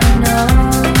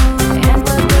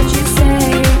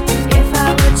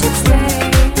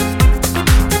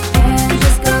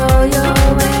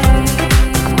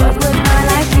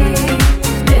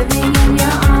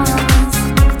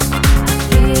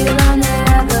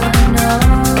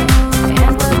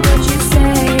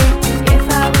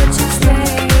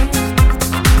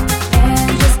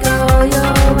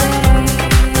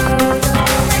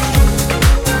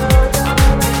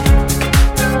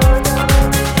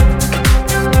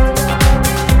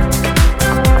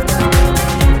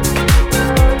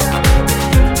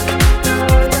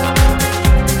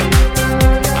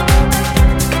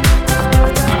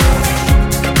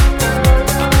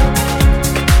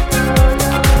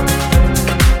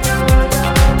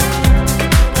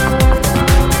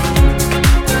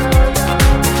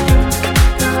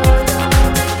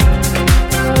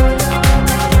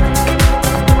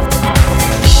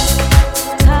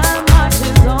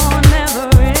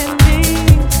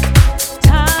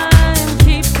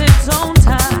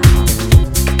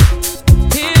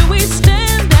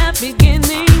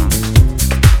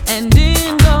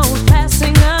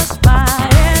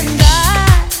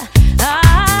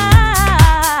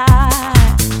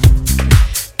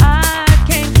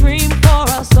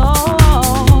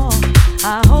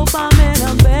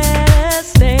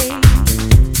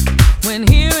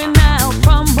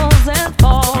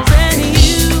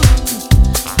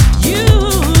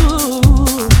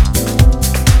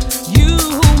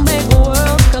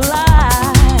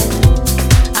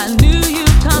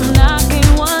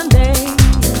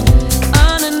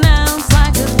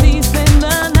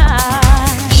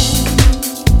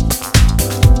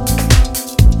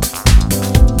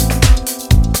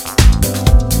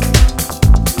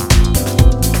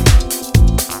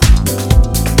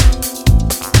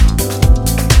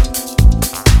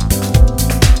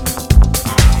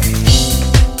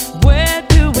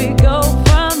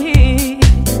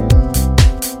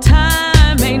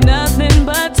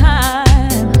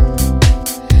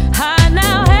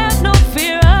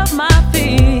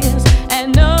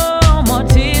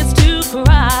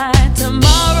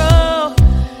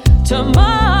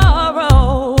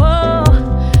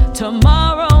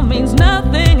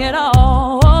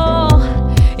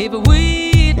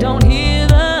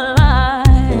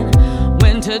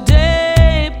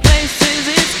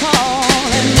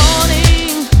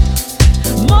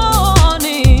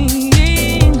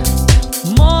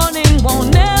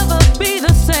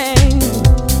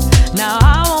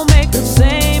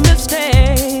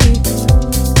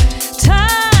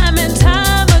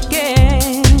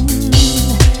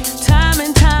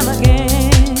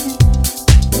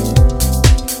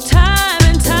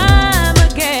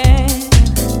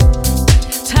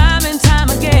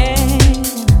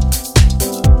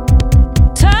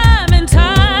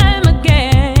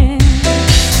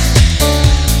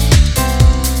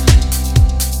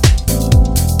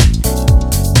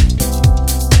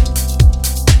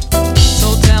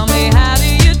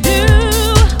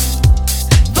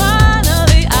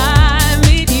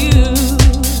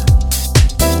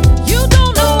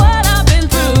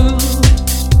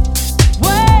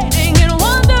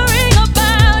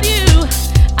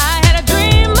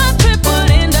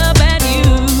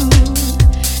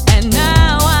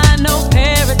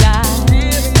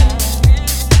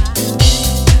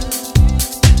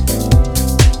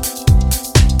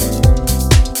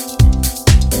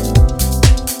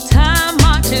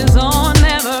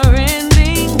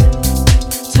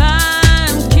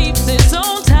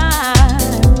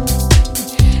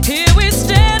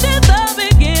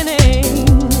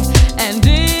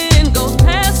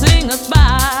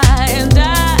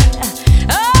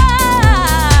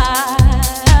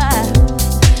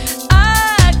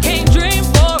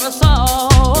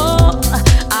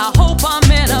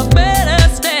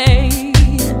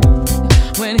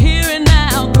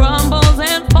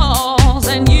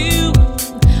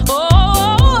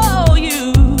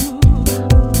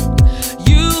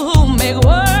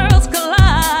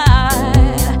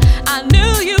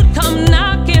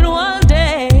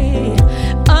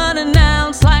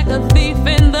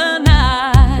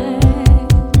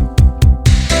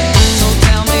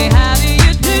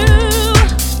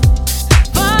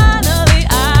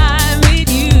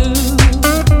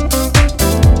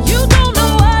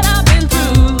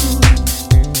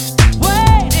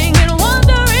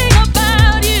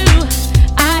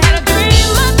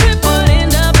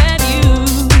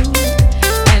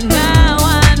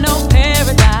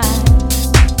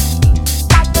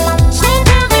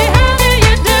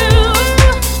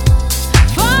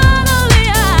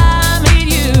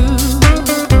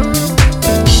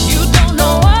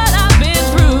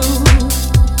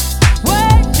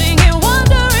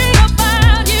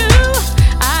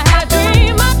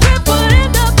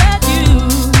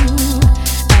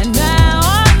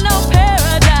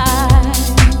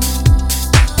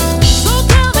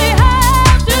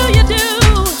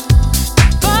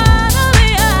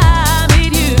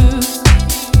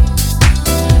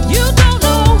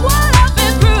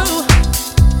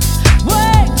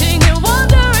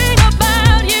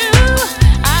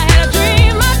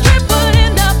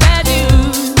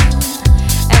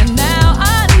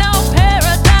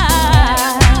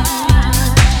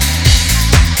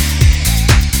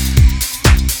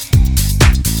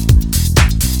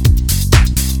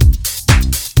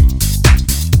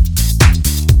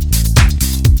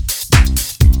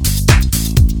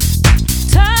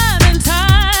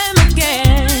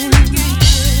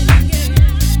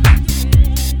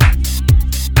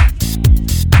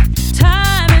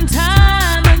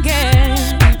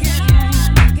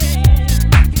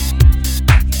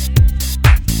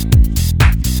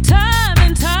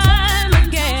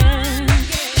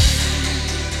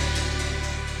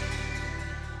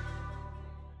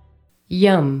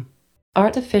Yum.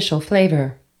 Artificial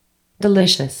flavor.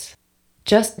 Delicious.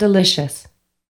 Just delicious.